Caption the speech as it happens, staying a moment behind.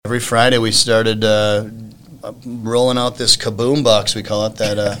Every Friday we started rolling out this kaboom box, we call it,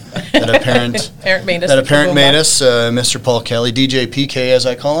 that a parent made us, Mr. Paul Kelly, DJ PK as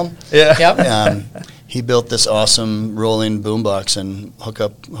I call him. Yeah. Yep. He built this awesome rolling boom box and hook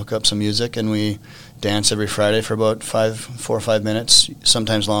up some music, and we dance every Friday for about 4 or 5 minutes,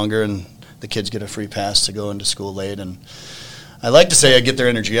 sometimes longer, and the kids get a free pass to go into school late. And I like to say I get their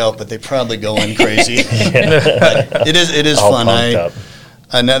energy out, but they probably go in crazy. But it is all fun.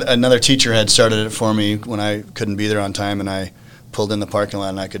 Another teacher had started it for me when I couldn't be there on time, and I pulled in the parking lot,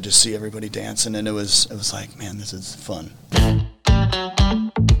 and I could just see everybody dancing, and it was like, man, this is fun.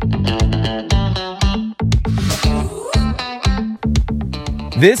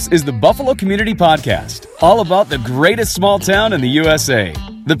 This is the Buffalo Community Podcast, all about the greatest small town in the USA,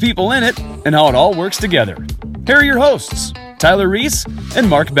 the people in it, and how it all works together. Here are your hosts, Tyler Reese and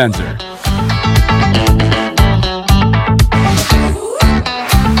Mark Benzer.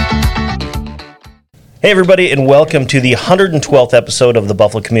 Hey everybody, and welcome to the 112th episode of the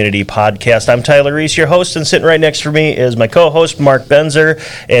Buffalo Community Podcast. I'm Tyler Reese, your host, and sitting right next to me is my co-host, Mark Benzer,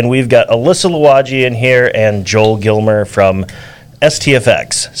 and we've got Alyssa Louwagie in here and Joel Gilmer from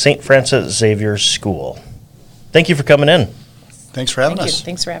STFX, St. Francis Xavier School. Thank you for coming in. Thanks for having us.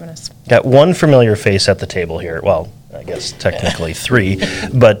 Thanks for having us. Got one familiar face at the table here. Well, I guess technically three,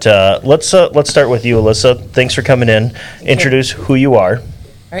 but let's start with you, Alyssa. Thanks for coming in. Introduce who you are.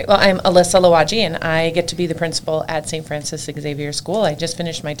 All right, well, I'm Alyssa Louwagie, and I get to be the principal at St. Francis Xavier School. I just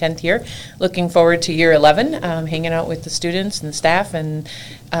finished my 10th year. Looking forward to year 11, hanging out with the students and the staff and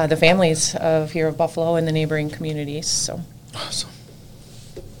the families of here of Buffalo and the neighboring communities. So, awesome.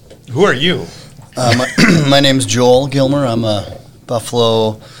 Who are you? My name's Joel Gilmer. I'm a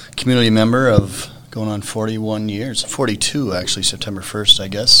Buffalo community member of going on 41 years, 42 actually, September 1st, I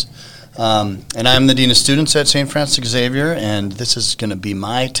guess. And I'm the Dean of Students at St. Francis Xavier, and this is going to be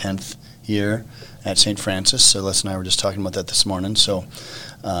my 10th year at St. Francis. So Les and I were just talking about that this morning. So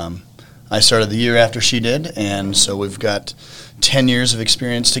I started the year after she did, and so we've got 10 years of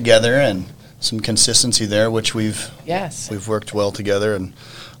experience together and some consistency there, which we've worked well together. And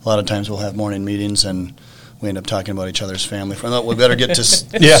a lot of times we'll have morning meetings, and we end up talking about each other's family. We better get to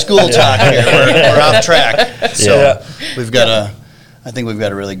school talk here. We're off track. So we've got I think we've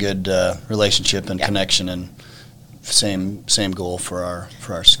got a really good relationship and connection, and same goal for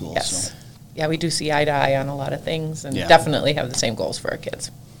our school. yes. So. Yeah, we do see eye to eye on a lot of things and definitely have the same goals for our kids.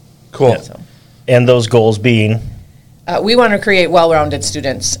 Cool. Yeah, so. And those goals being? We want to create well-rounded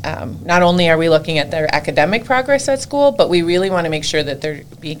students. Not only are we looking at their academic progress at school, but we really want to make sure that they're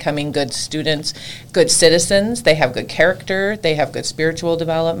becoming good students, good citizens. They have good character. They have good spiritual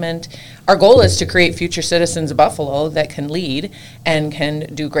development. Our goal is to create future citizens of Buffalo that can lead and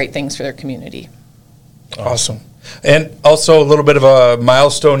can do great things for their community. Awesome. And also a little bit of a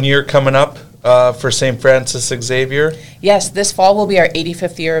milestone year coming up for St. Francis Xavier. Yes, this fall will be our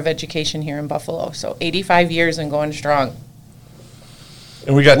 85th year of education here in Buffalo. So 85 years and going strong.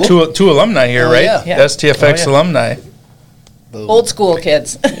 And we got two alumni here, right? Yeah. STFX alumni. Boom. Old school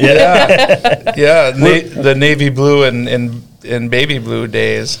kids. Yeah. The navy blue and baby blue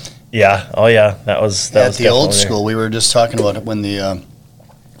days. Yeah. Oh, yeah. That was at the old school. We were just talking about it when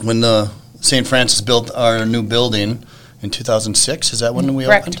the St. Francis built our new building in 2006. Is that when we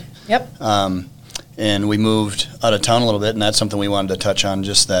Correct. opened? Yep. And we moved out of town a little bit, and that's something we wanted to touch on,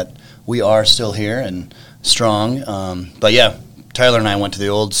 just that we are still here and strong. But yeah, Tyler and I went to the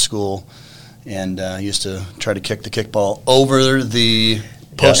old school and used to try to kick the kickball over the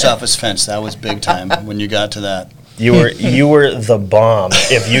post office fence. That was big time when you got to that. You were the bomb.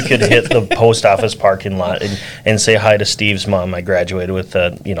 If you could hit the post office parking lot and say hi to Steve's mom. I graduated with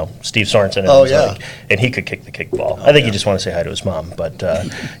Steve Sorensen. And he could kick the kickball. I think you just want to say hi to his mom. But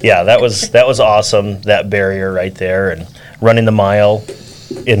that was awesome. That barrier right there and running the mile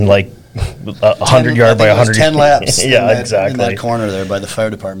in like 100 yard by 100. 10 laps. Exactly. In that corner there by the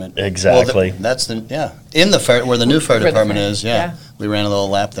fire department. Exactly. Well, that's in the fire where the new fire department is. Yeah. We ran a little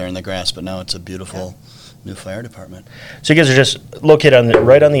lap there in the grass, but now it's a beautiful. New fire department. So you guys are just located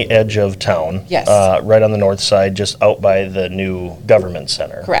right on the edge of town. Yes. Right on the north side, just out by the new government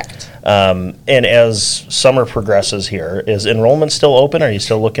center. Correct. And as summer progresses here, is enrollment still open? Are you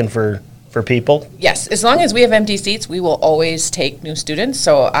still looking for people? Yes. As long as we have empty seats, we will always take new students.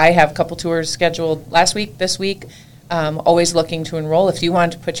 So I have a couple tours scheduled last week, this week. Always looking to enroll. If you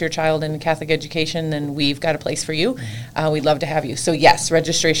want to put your child in Catholic education, then we've got a place for you. We'd love to have you. So yes,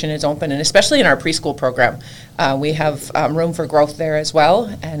 registration is open, and especially in our preschool program. We have room for growth there as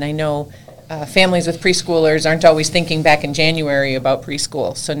well. And I know families with preschoolers aren't always thinking back in January about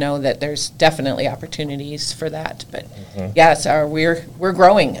preschool, so know that there's definitely opportunities for that. But yes, we're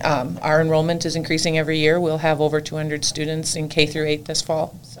growing. Our enrollment is increasing every year. We'll have over 200 students in K through 8 this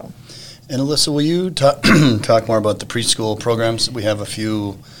fall. So. And Alyssa, will you talk more about the preschool programs? We have a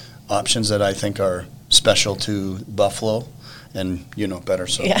few options that I think are special to Buffalo. And you know better,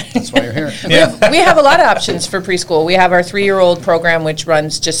 so that's why you're here. We have a lot of options for preschool. We have our 3-year-old program, which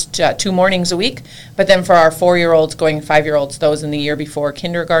runs just 2 mornings a week. But then for our 4-year-olds going 5-year-olds, those in the year before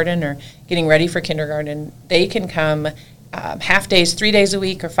kindergarten or getting ready for kindergarten, they can come half days, 3 days a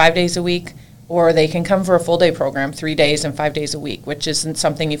week or 5 days a week, or they can come for a full day program, 3 days and 5 days a week, which isn't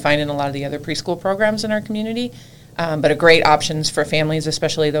something you find in a lot of the other preschool programs in our community. But a great options for families,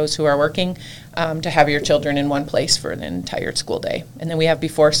 especially those who are working, to have your children in one place for an entire school day. And then we have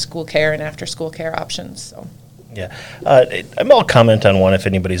before school care and after school care options. So. Yeah. I'll comment on one if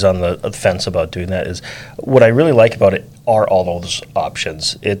anybody's on the fence about doing that. Is what I really like about it are all those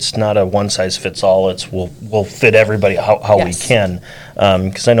options. It's not a one-size-fits-all. It's we'll fit everybody how we can.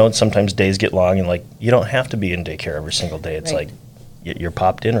 Because I know sometimes days get long and, like, you don't have to be in daycare every single day. It's like, you're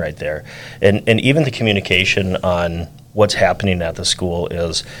popped in right there. And even the communication on what's happening at the school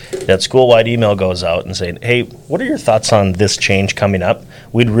is that school-wide email goes out and saying, hey, what are your thoughts on this change coming up?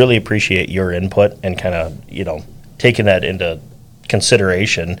 We'd really appreciate your input and kind of, taking that into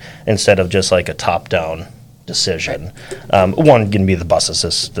consideration instead of just like a top-down decision. One can be the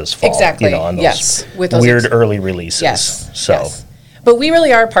buses this fall. Exactly. On those with those weird early releases. Yes. But we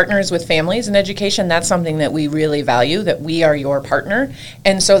really are partners with families in education. That's something that we really value, that we are your partner.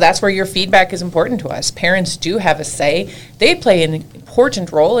 And so that's where your feedback is important to us. Parents do have a say. They play an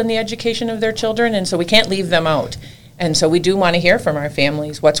important role in the education of their children, and so we can't leave them out. And so we do want to hear from our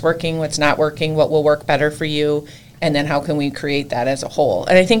families, what's working, what's not working, what will work better for you, and then how can we create that as a whole.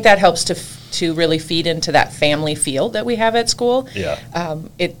 And I think that helps to really feed into that family feel that we have at school. Yeah.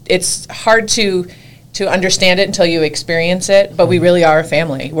 It's hard to understand it until you experience it, but we really are a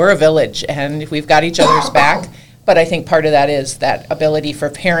family. We're a village, and we've got each other's back. But I think part of that is that ability for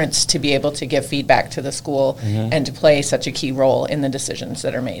parents to be able to give feedback to the school and to play such a key role in the decisions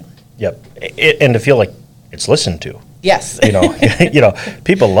that are made. Yep. And to feel like it's listened to. Yes.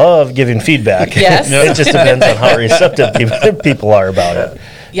 People love giving feedback. Yes. It just depends on how receptive people are about it.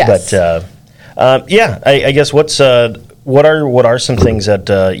 Yes. But I guess what are some things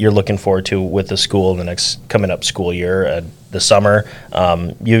that you're looking forward to with the school in the next coming up school year, the summer?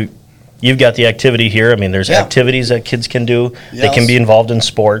 You've got the activity here. I mean, there's activities that kids can do. They can be involved in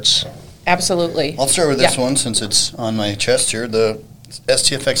sports. Absolutely. I'll start with this one since it's on my chest here. The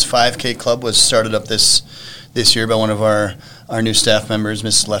STFX 5K Club was started up this year by one of our new staff members,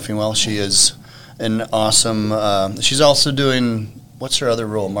 Mrs. Leffingwell. She is an awesome. She's also doing. What's her other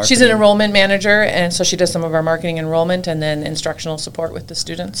role? Marketing? She's an enrollment manager, and so she does some of our marketing enrollment and then instructional support with the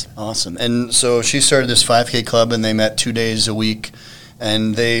students. Awesome. And so she started this 5K club, and they met 2 days a week,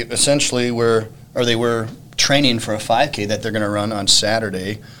 and they essentially were training for a 5K that they're going to run on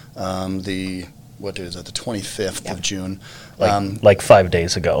Saturday, the 25th of June. Like 5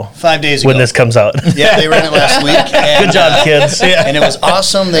 days ago. 5 days ago. When this comes out. Yeah, they ran it last week. And, good job, kids. And it was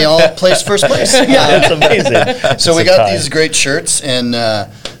awesome. They all placed first place. That's amazing. So we got these great shirts, and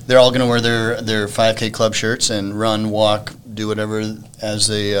they're all going to wear their 5K club shirts and run, walk, do whatever as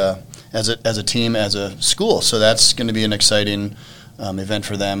a team, as a school. So that's going to be an exciting event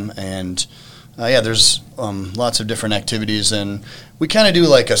for them. And there's lots of different activities, and we kind of do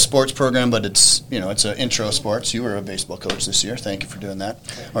like a sports program, but it's an intro sports. You were a baseball coach this year. Thank you for doing that.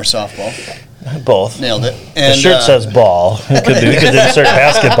 Or softball. Both. Nailed it. And, the shirt says ball. We could insert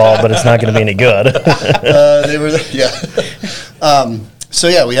basketball, but it's not going to be any good.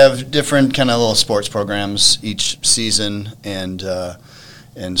 So we have different kind of little sports programs each season, and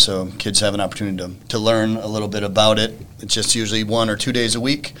so kids have an opportunity to learn a little bit about it. It's just usually 1 or 2 days a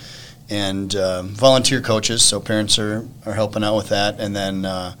week. And volunteer coaches, so parents are helping out with that. And then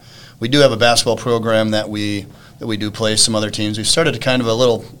we do have a basketball program that we do play some other teams. We've started a kind of a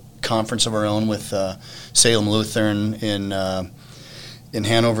little conference of our own with Salem Lutheran in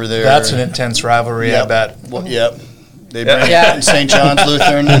Hanover there. That's an intense rivalry, I bet. Well, yep. They bring St. John's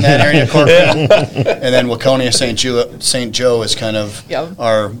Lutheran in that area, Corcoran. And then Waconia St. Joe is kind of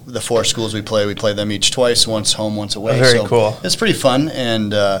the 4 schools we play. We play them each twice, once home, once away. Very cool. It's pretty fun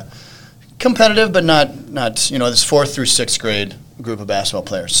and competitive, but not this 4th through 6th grade group of basketball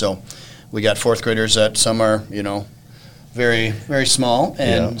players. So we got 4th graders that some are very, very small,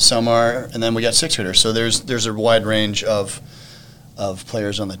 and some are, and then we got 6th graders. So there's a wide range of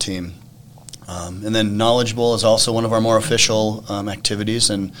players on the team. And then Knowledge Bowl is also one of our more official activities,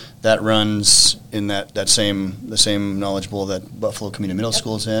 and that runs in the same Knowledge Bowl that Buffalo Community Middle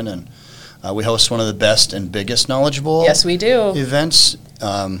School is in, and we host one of the best and biggest Knowledge Bowl Yes, we do. events.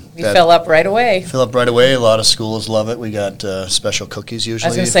 We fill up right away. Fill up right away. A lot of schools love it. We got special cookies usually. I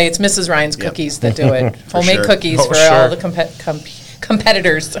was going to say, it's Mrs. Ryan's Yep. cookies that do it. Homemade sure. cookies Oh, for sure. all the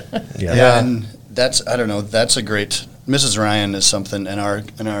competitors. Yeah. And that's that's a great. Mrs. Ryan is something, and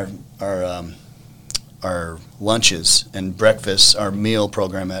our lunches and breakfasts, our meal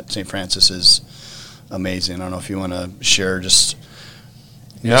program at St. Francis is amazing. I don't know if you want to share just.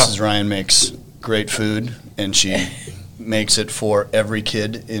 Yeah. Mrs. Ryan makes great food, and she makes it for every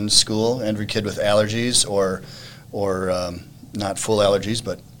kid in school, every kid with allergies or not full allergies,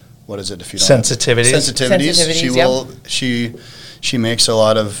 but what is it if you don't Sensitivities. Sensitivities. She yep. will. She makes a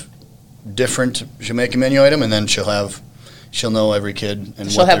lot of different. She'll make a menu item, and then she'll know every kid.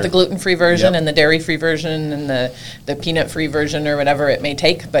 And She'll what have the they're- gluten-free version Yep. and the dairy-free version and the peanut-free version or whatever it may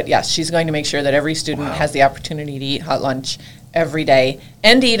take. But yes, she's going to make sure that every student has the opportunity to eat hot lunch every day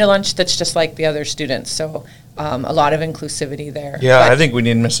and to eat a lunch that's just like the other students. So a lot of inclusivity there. Yeah, But I think we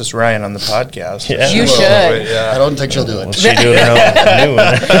need Mrs. Ryan on the podcast. Yeah. You Well, should. I don't think she'll do it. What's she doing around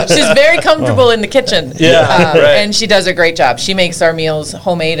noon? She's very comfortable in the kitchen. Yeah, right. And she does a great job. She makes our meals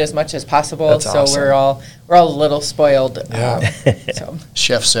homemade as much as possible. That's so awesome. we're all a little spoiled. Yeah. So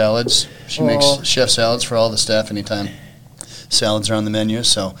Chef salads. She Oh. makes chef salads for all the staff anytime salads are on the menu.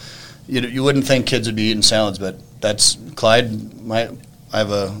 So you wouldn't think kids would be eating salads, but that's Clyde. I have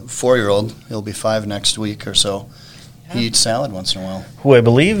a 4-year-old. He'll be 5 next week or so. He eats salad once in a while. Who I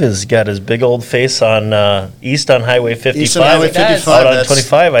believe has got his big old face on East on Highway 55. East on Highway It does. 55. Out on that's-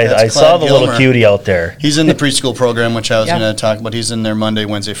 25. I that's saw Clyde the little Gilmer. cutie out there. He's in the preschool program, which I was Yeah. going to talk about. He's in there Monday,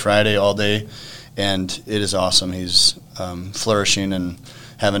 Wednesday, Friday, all day, and it is awesome. He's flourishing and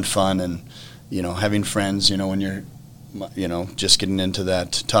having fun, and having friends. When you're, just getting into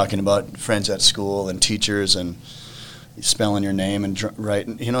that, talking about friends at school and teachers and spelling your name and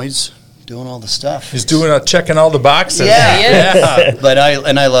writing. He's doing all the stuff. He's checking all the boxes. Yeah. He is. Yeah. But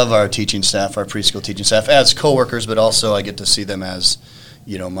I love our teaching staff, our preschool teaching staff, as coworkers, but also I get to see them as,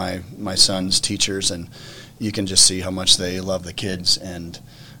 my son's teachers, and you can just see how much they love the kids and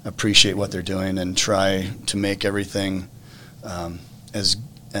appreciate what they're doing and try to make everything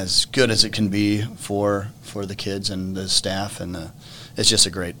as good as it can be for the kids and the staff, and it's just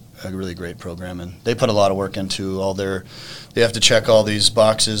a really great program, and they put a lot of work into they have to check all these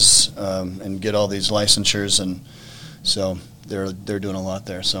boxes and get all these licensures, and so they're doing a lot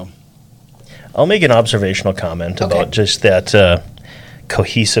there. So I'll make an observational comment Okay. about just that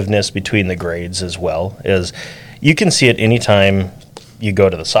cohesiveness between the grades as well. Is you can see it anytime you go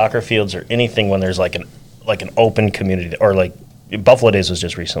to the soccer fields or anything when there's like an open community, or like Buffalo Days was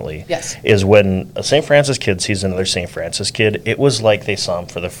just recently. Yes. Is when a St. Francis kid sees another St. Francis kid, it was like they saw him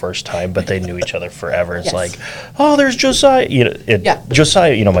for the first time, but they knew each other forever. It's Yes. like, oh, there's Josiah. Yeah.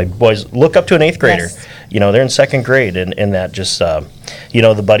 Josiah, my boys look up to an 8th grader. Yes. They're in 2nd grade, and that just,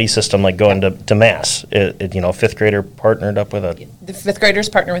 the buddy system, like going to mass. 5th grader partnered up with a. The 5th graders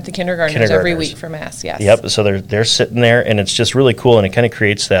partner with the kindergartners every Kindergartners. week for mass. Yes. Yep. So they're sitting there, and it's just really cool, and it kind of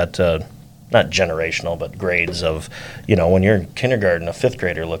creates that. Not generational, but grades of, when you're in kindergarten, a 5th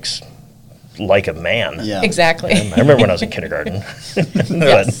grader looks like a man. yeah, Exactly. I remember when I was in kindergarten.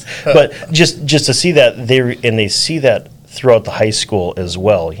 Yes. But just to see that they see that throughout the high school as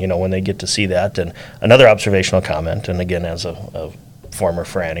well. When they get to see that. And another observational comment, and again as a former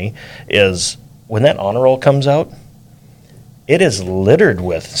Franny, is when that honor roll comes out, it is littered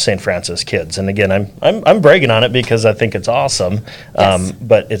with St. Francis kids. And again, I'm bragging on it because I think it's awesome. Yes.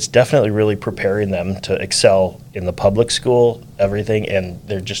 But it's definitely really preparing them to excel in the public school, everything, and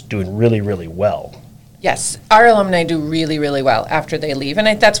they're just doing really, really well. Yes, our alumni do really, really well after they leave,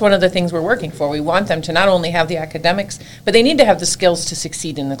 and that's one of the things we're working for. We want them to not only have the academics, but they need to have the skills to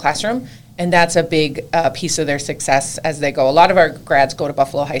succeed in the classroom, and that's a big piece of their success as they go. A lot of our grads go to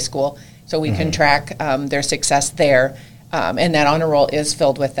Buffalo High School, so we can track their success there, and that honor roll is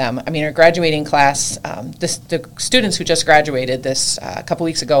filled with them. I mean, our graduating class, the students who just graduated this a couple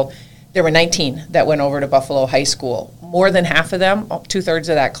weeks ago, there were 19 that went over to Buffalo High School. More than half of them, 2/3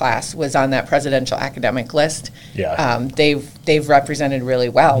 of that class, was on that presidential academic list. Yeah. They've represented really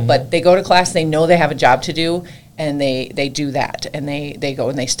well, but they go to class, they know they have a job to do, and they do that, and they go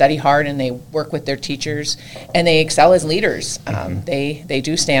and they study hard, and they work with their teachers, and they excel as leaders. They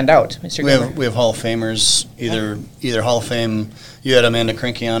do stand out, Mr. Gilmer. we have Hall of Famers, either Hall of Fame. You had Amanda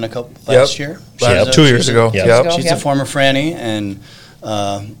Krinky on last year. Yep. 2 years ago. Yep. Yep. She's Yep. a former Franny, and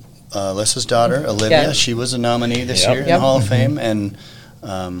Alyssa's daughter, Olivia, Yep. she was a nominee this Yep. year in Yep. the Hall of Fame, and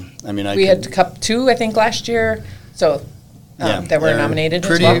We had two, I think, last year, so that were nominated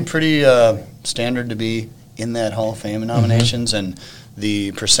pretty, as well. Pretty standard to be in that Hall of Fame nominations, and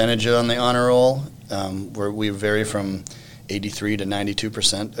the percentage on the honor roll, where we vary from 83 to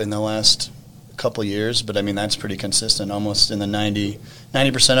 92% in the last couple years, but that's pretty consistent, almost in the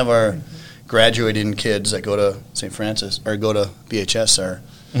 90% of our graduating kids that go to St. Francis or go to BHS are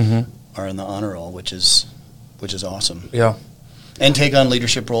in the honor roll, which is awesome. Yeah. And take on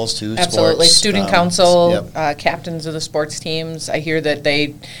leadership roles too. Absolutely. Sports, Student council, captains of the sports teams. I hear that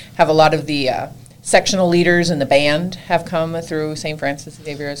they have a lot of the sectional leaders in the band have come through St. Francis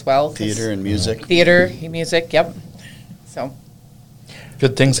Xavier as well. Theater and music. Yep. So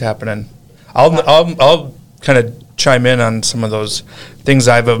good things happening. I'll kind of chime in on some of those things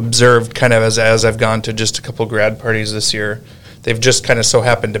I've observed kind of as I've gone to just a couple grad parties this year. They've just kind of so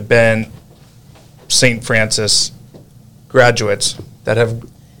happened to been St. Francis graduates that have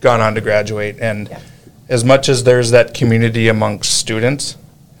gone on to graduate. And as much as there's that community amongst students,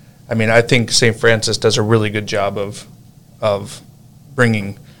 I think St. Francis does a really good job of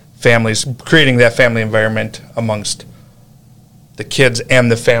bringing families, creating that family environment amongst the kids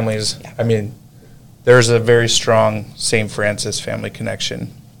and the families. Yeah. There's a very strong St. Francis family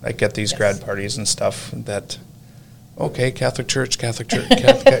connection, like at these grad parties and stuff that, Catholic Church,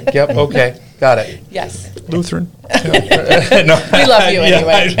 yep, okay, got it. Yes. Lutheran. No. We love you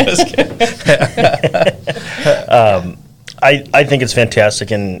anyway. I'm just kidding. I think it's fantastic,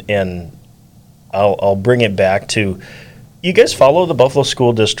 and I'll bring it back to, you guys follow the Buffalo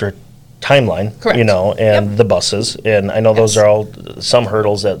School District timeline, correct, and the buses, and I know those are all some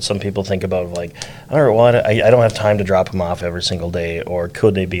hurdles that some people think about, like, I don't have time to drop them off every single day, or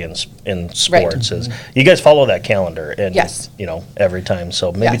could they be in sports? Right. You guys follow that calendar, and every time,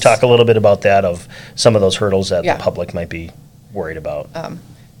 so maybe talk a little bit about that, of some of those hurdles that the public might be worried about.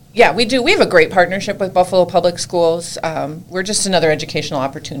 Yeah, we do. We have a great partnership with Buffalo Public Schools. We're just another educational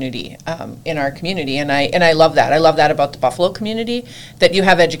opportunity in our community, and I love that. I love that about the Buffalo community, that you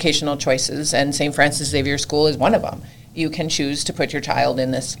have educational choices, and St. Francis Xavier School is one of them. You can choose to put your child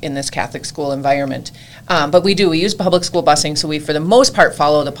in this Catholic school environment. But we use public school busing, so we, for the most part,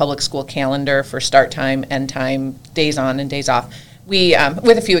 follow the public school calendar for start time, end time, days on and days off. We,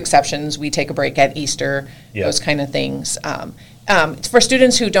 with a few exceptions, we take a break at Easter, those kind of things. For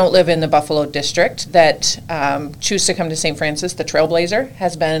students who don't live in the Buffalo district that choose to come to St. Francis, the Trailblazer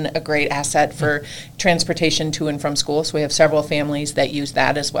has been a great asset for transportation to and from school. So we have several families that use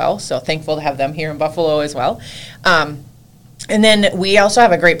that as well. So thankful to have them here in Buffalo as well. And then we also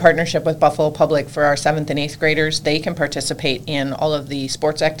have a great partnership with Buffalo Public for our 7th and 8th graders. They can participate in all of the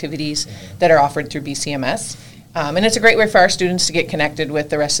sports activities that are offered through BCMS. And it's a great way for our students to get connected with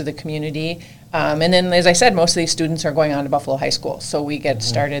the rest of the community. And then, as I said, most of these students are going on to Buffalo High School, so we get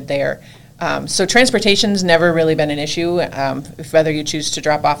started there. So transportation's never really been an issue, whether you choose to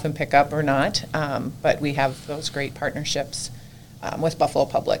drop off and pick up or not. But we have those great partnerships with Buffalo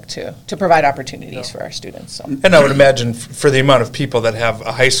Public to provide opportunities for our students. So. And I would imagine for the amount of people that have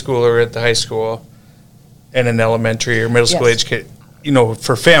a high schooler at the high school and an elementary or middle school age kid,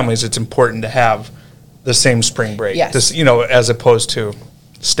 for families, it's important to have the same spring break. Yes. This, as opposed to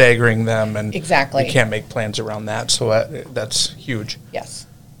staggering them, and exactly, you can't make plans around that. So that's huge. Yes.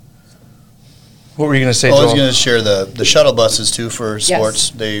 What were you going to say, Joel? I was Joel? going to share the shuttle buses too for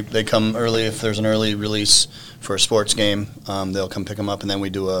sports. Yes. They come early if there's an early release for a sports game. They'll come pick them up, and then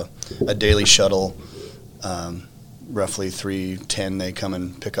we do a daily shuttle. Roughly 3:10, they come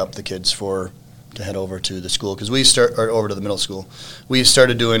and pick up the kids to head over to the school, because over to the middle school. We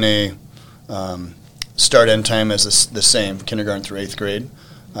started doing a start end time as the same, kindergarten through 8th grade.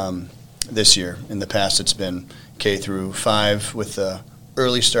 This year, in the past, it's been K through 5 with the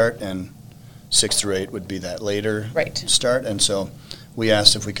early start, and 6 through 8 would be that later start. And so we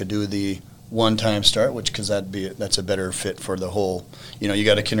asked if we could do the one-time start, because that's a better fit for the whole. You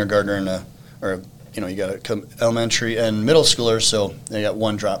got a kindergartner you got a elementary and middle schooler, so they got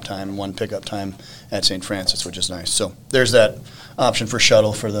one drop time and one pickup time at St. Francis, which is nice. So there's that option for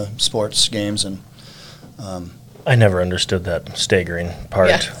shuttle for the sports games. And I never understood that staggering part.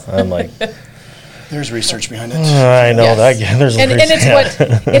 Yeah. I'm like, there's research behind it. I know that. There's and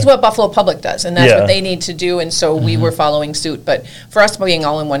it's what Buffalo Public does, and that's what they need to do. And so we were following suit. But for us being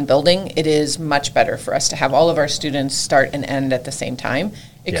all in one building, it is much better for us to have all of our students start and end at the same time.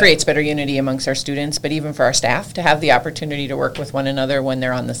 It creates better unity amongst our students, but even for our staff to have the opportunity to work with one another when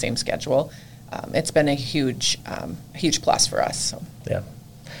they're on the same schedule, it's been a huge plus for us. So. Yeah.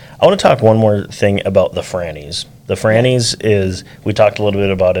 I want to talk one more thing about the Frannies, The Frannies is, we talked a little bit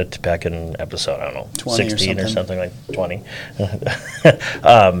about it back in episode, I don't know, 20 16 or or something. something like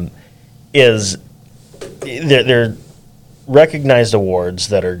 20. Is they're recognized awards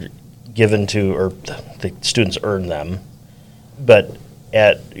that are given to, or the students earn them, but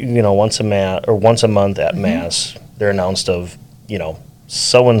at, once a month at Mass, they're announced of,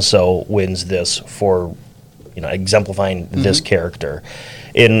 so-and-so wins this for, exemplifying this character.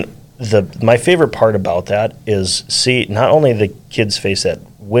 My favorite part about that is see not only the kid's face that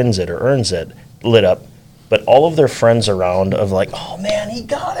wins it or earns it lit up, but all of their friends around of like, oh man, he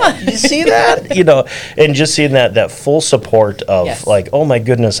got it. Did you see that? And just seeing that full support of Yes. like, oh my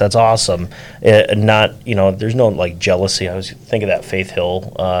goodness, that's awesome. Not, there's no like jealousy. I was thinking of that Faith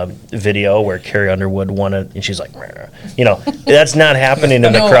Hill video where Carrie Underwood won it and she's like, that's not happening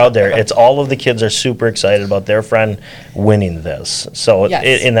in the No. crowd there. It's all of the kids are super excited about their friend winning this. So,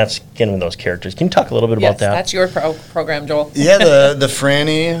 Yes. and that's again with those characters. Can you talk a little bit Yes, about that? that's your program, Joel. Yeah, the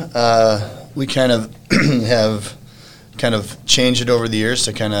Franny, we kind of have kind of changed it over the years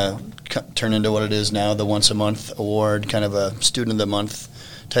to kind of turn into what it is now, the once a month award, kind of a student of the month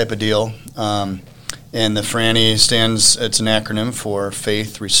type of deal. And the Franny it's an acronym for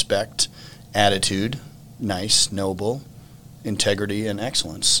faith, respect, attitude, nice, noble, integrity, and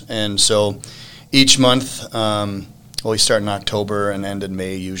excellence. And so each month, we start in October and end in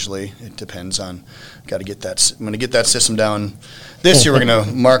May usually. It depends on, I'm going to get that system down. This year we're going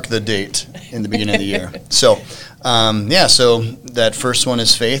to mark the date in the beginning of the year. So, so that first one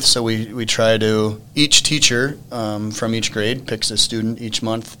is faith. So we try to, each teacher from each grade picks a student each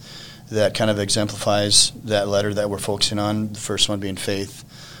month that kind of exemplifies that letter that we're focusing on, the first one being faith,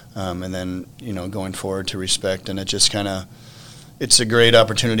 and then, going forward to respect. And it just it's a great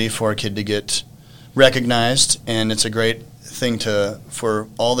opportunity for a kid to get recognized, and it's a great thing for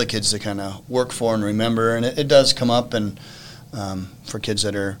all the kids to kind of work for and remember. And it does come up, and for kids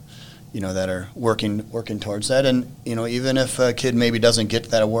that are, that are working towards that. And even if a kid maybe doesn't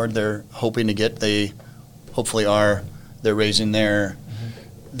get that award they're hoping to get, they hopefully they're raising their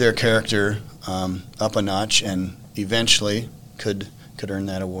character up a notch, and eventually could earn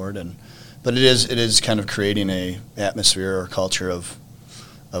that award. But it is kind of creating a atmosphere or culture of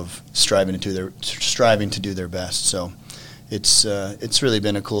striving to do their best. So it's really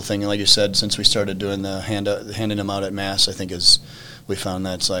been a cool thing. And like you said, since we started doing the handing them out at Mass, I think we found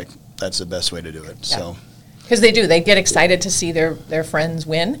that's the best way to do it. Yeah. So. Because they get excited to see their friends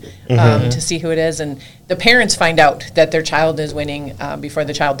win, to see who it is, and the parents find out that their child is winning before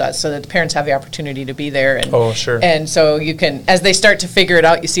the child does, so that the parents have the opportunity to be there. And, Oh, sure. And so you can, as they start to figure it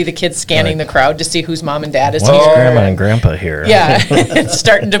out, you see the kids scanning the crowd to see whose mom and dad is Why is here. Grandma and Grandpa here? Yeah, it's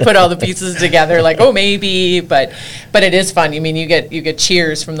starting to put all the pieces together, like, oh, maybe, but it is fun. I mean, you get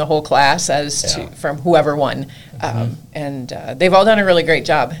cheers from the whole class from whoever won, and they've all done a really great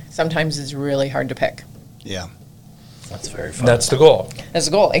job. Sometimes it's really hard to pick. Yeah. That's very fun. That's the goal. That's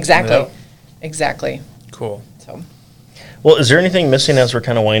the goal, exactly, Yeah. exactly. Cool. So. Well, is there anything missing as we're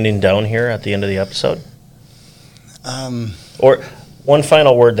kind of winding down here at the end of the episode? Or one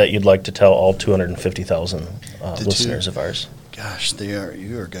final word that you'd like to tell all 250,000 listeners of ours? Gosh,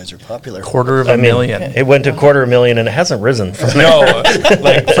 you guys are popular. $250,000. It went to $250,000 and it hasn't risen from there. No,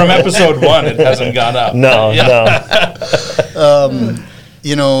 like from episode 1, it hasn't gone up. No.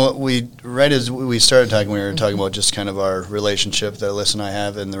 Right as we started talking, we were talking about just kind of our relationship that Alyssa and I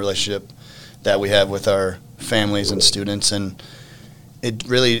have, and the relationship that we have with our families and students, and it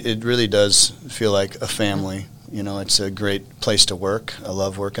really does feel like a family. It's a great place to work. I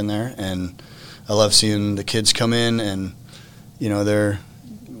love working there, and I love seeing the kids come in, and they're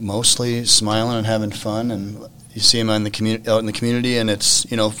mostly smiling and having fun, and you see them out in the community, and it's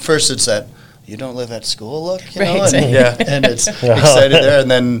first it's that. You don't live at school, look, Right. and it's excited there,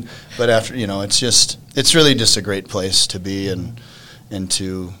 and then, but after, it's really just a great place to be and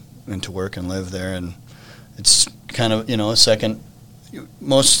to work and live there, and it's kind of, a second.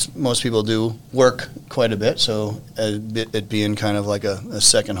 Most people do work quite a bit, so it being kind of like a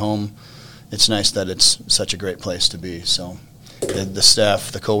second home, it's nice that it's such a great place to be. So, the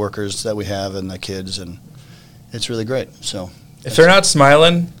staff, the coworkers that we have, and the kids, and it's really great. So, If they're not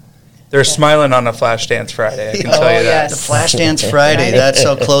smiling, they're smiling on a Flash Dance Friday. I can tell you that. yes. the Flash Dance Friday, that's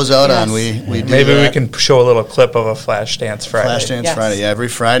how close out on. We do Maybe that. we can show a little clip of a Flash Dance Friday. Flash Dance Yes. Friday. Yeah, every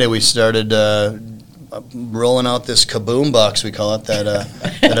Friday we started rolling out this kaboom box, we call it, that a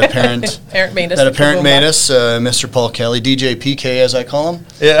parent Parent made us. that a the parent kaboom made box. us, Mr. Paul Kelly, DJ PK as I call him.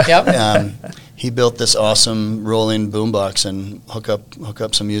 Yeah. Yep. He built this awesome rolling boom box and hook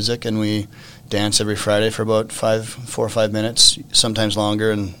up some music, and we dance every Friday for about 4 or 5 minutes, sometimes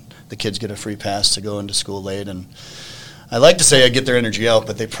longer, and the kids get a free pass to go into school late. And I like to say I get their energy out,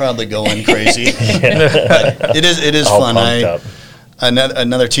 but they probably go in crazy. But it is All fun. pumped up.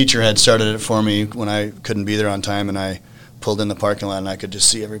 Another teacher had started it for me when I couldn't be there on time, and I pulled in the parking lot and I could just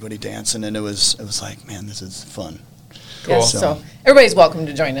see everybody dancing, and it was like, man, this is fun. Cool. Yes, so everybody's welcome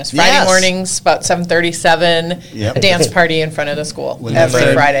to join us. Friday Yes. mornings, about 7:37, Yep. a dance party in front of the school When every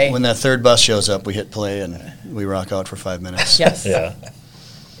that Friday. When that third bus shows up, we hit play and we rock out for 5 minutes. Yes. Yeah.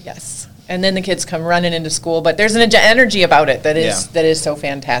 Yes. And then the kids come running into school, but there's an energy about it that is so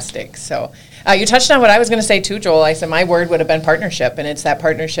fantastic. So you touched on what I was going to say too, Joel. I said my word would have been partnership, and it's that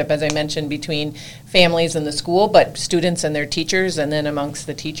partnership, as I mentioned, between families and the school, but students and their teachers, and then amongst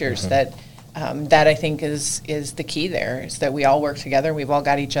the teachers that I think is the key there, is that we all work together, we've all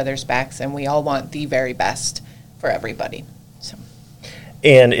got each other's backs, and we all want the very best for everybody. So.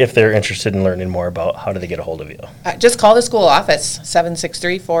 And if they're interested in learning more about, how do they get a hold of you? Just call the school office,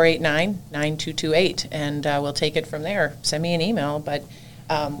 763-489-9228, and we'll take it from there. Send me an email, but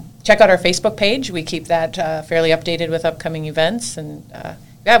check out our Facebook page. We keep that fairly updated with upcoming events, and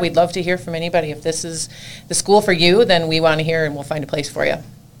we'd love to hear from anybody. If this is the school for you, then we want to hear, and we'll find a place for you.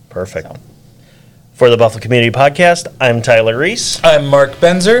 Perfect. So. For the Buffalo Community Podcast, I'm Tyler Reese. I'm Mark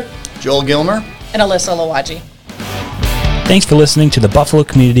Benzer. Joel Gilmer. And Alyssa Lawaji. Thanks for listening to the Buffalo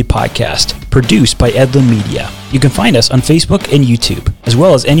Community Podcast, produced by Edlin Media. You can find us on Facebook and YouTube, as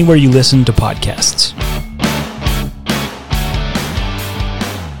well as anywhere you listen to podcasts.